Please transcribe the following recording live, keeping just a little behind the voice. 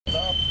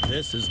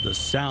This is the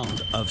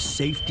sound of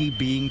safety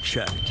being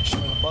checked.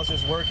 Sure the bus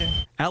is working.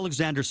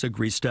 Alexander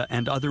Sagrista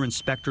and other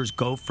inspectors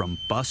go from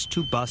bus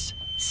to bus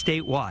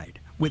statewide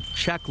with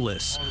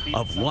checklists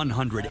of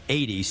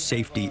 180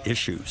 safety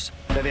issues.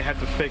 That they have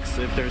to fix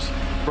if there's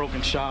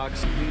broken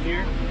shocks.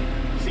 Here,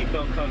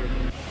 seatbelt cutter.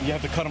 You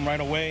have to cut them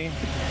right away.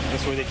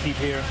 That's where they keep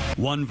here.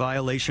 One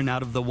violation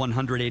out of the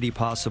 180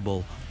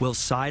 possible will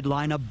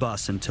sideline a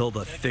bus until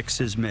the fix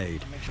is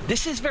made.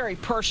 This is very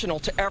personal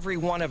to every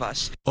one of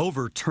us.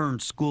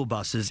 Overturned school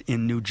buses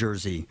in New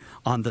Jersey,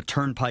 on the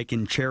Turnpike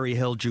in Cherry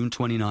Hill, June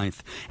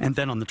 29th, and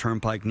then on the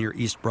Turnpike near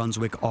East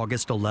Brunswick,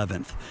 August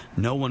 11th.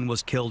 No one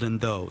was killed in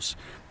those.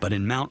 But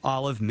in Mount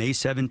Olive, May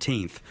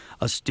 17th,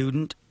 a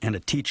student and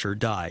a teacher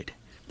died.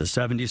 The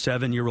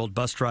 77-year-old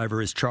bus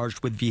driver is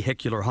charged with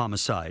vehicular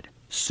homicide.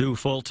 Sue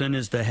Fulton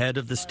is the head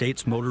of the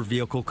state's Motor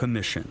Vehicle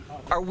Commission.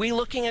 Are we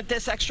looking at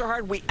this extra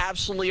hard? We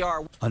absolutely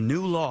are. A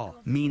new law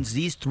means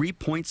these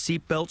three-point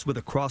seatbelts with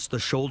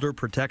across-the-shoulder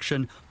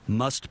protection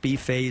must be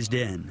phased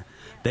in.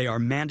 They are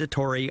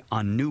mandatory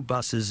on new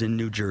buses in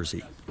New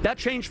Jersey. That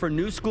change for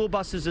new school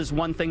buses is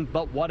one thing,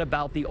 but what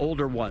about the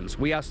older ones?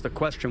 We asked the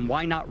question,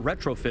 why not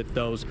retrofit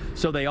those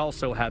so they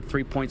also had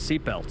three-point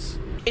seatbelts?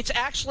 It's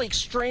actually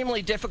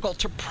extremely difficult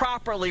to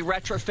properly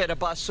retrofit a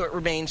bus so it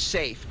remains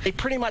safe. They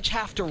pretty much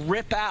have to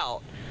rip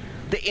out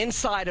the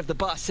inside of the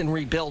bus and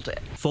rebuild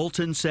it.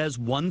 Fulton says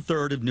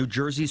 1/3 of New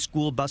Jersey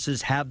school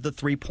buses have the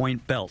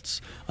three-point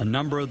belts, a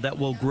number that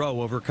will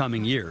grow over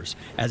coming years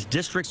as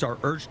districts are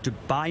urged to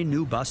buy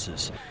new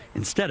buses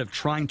instead of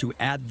trying to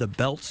add the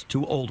belts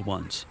to old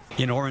ones.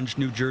 In Orange,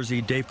 New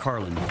Jersey, Dave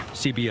Carlin,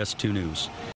 CBS 2 News.